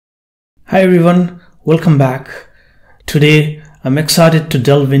Hi everyone, welcome back. Today I'm excited to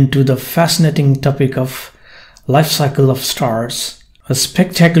delve into the fascinating topic of life cycle of stars, a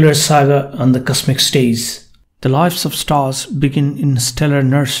spectacular saga on the cosmic stage. The lives of stars begin in stellar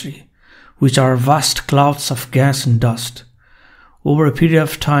nursery, which are vast clouds of gas and dust. Over a period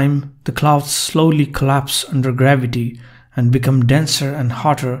of time, the clouds slowly collapse under gravity and become denser and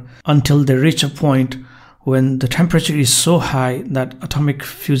hotter until they reach a point when the temperature is so high that atomic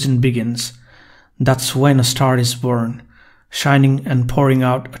fusion begins. That's when a star is born, shining and pouring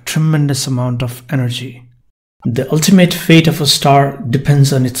out a tremendous amount of energy. The ultimate fate of a star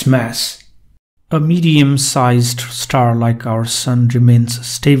depends on its mass. A medium-sized star like our Sun remains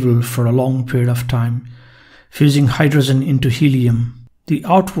stable for a long period of time, fusing hydrogen into helium. The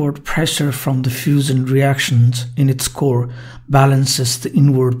outward pressure from the fusion reactions in its core balances the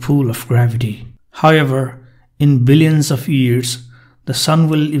inward pull of gravity. However, in billions of years, the Sun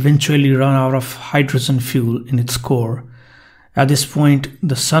will eventually run out of hydrogen fuel in its core. At this point,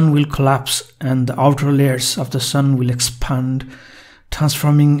 the Sun will collapse and the outer layers of the Sun will expand,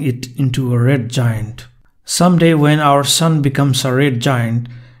 transforming it into a red giant. Someday when our Sun becomes a red giant,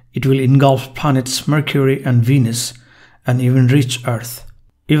 it will engulf planets Mercury and Venus and even reach Earth.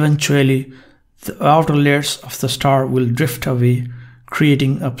 Eventually, the outer layers of the star will drift away,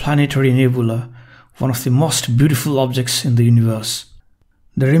 creating a planetary nebula, one of the most beautiful objects in the universe.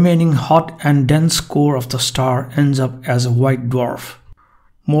 The remaining hot and dense core of the star ends up as a white dwarf.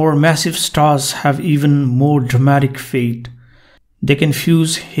 More massive stars have even more dramatic fate. They can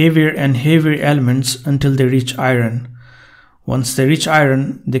fuse heavier and heavier elements until they reach iron. Once they reach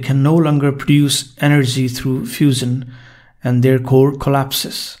iron, they can no longer produce energy through fusion, and their core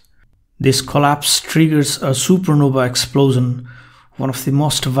collapses. This collapse triggers a supernova explosion, one of the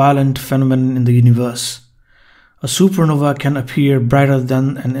most violent phenomena in the universe. A supernova can appear brighter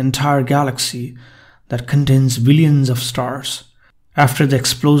than an entire galaxy that contains billions of stars. After the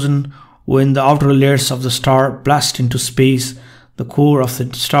explosion, when the outer layers of the star blast into space, the core of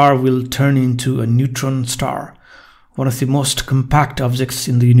the star will turn into a neutron star, one of the most compact objects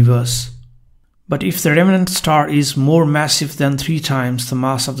in the universe. But if the remnant star is more massive than 3 times the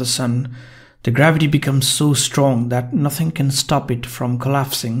mass of the Sun, the gravity becomes so strong that nothing can stop it from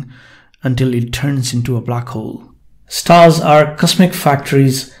collapsing until it turns into a black hole. Stars are cosmic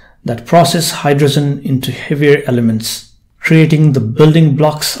factories that process hydrogen into heavier elements, creating the building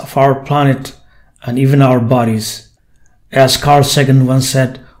blocks of our planet and even our bodies. As Carl Sagan once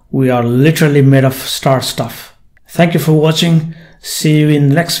said, we are literally made of star stuff. Thank you for watching. See you in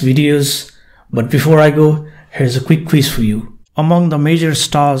the next videos. But before I go, here's a quick quiz for you. Among the major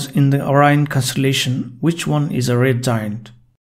stars in the Orion constellation, which one is a red giant?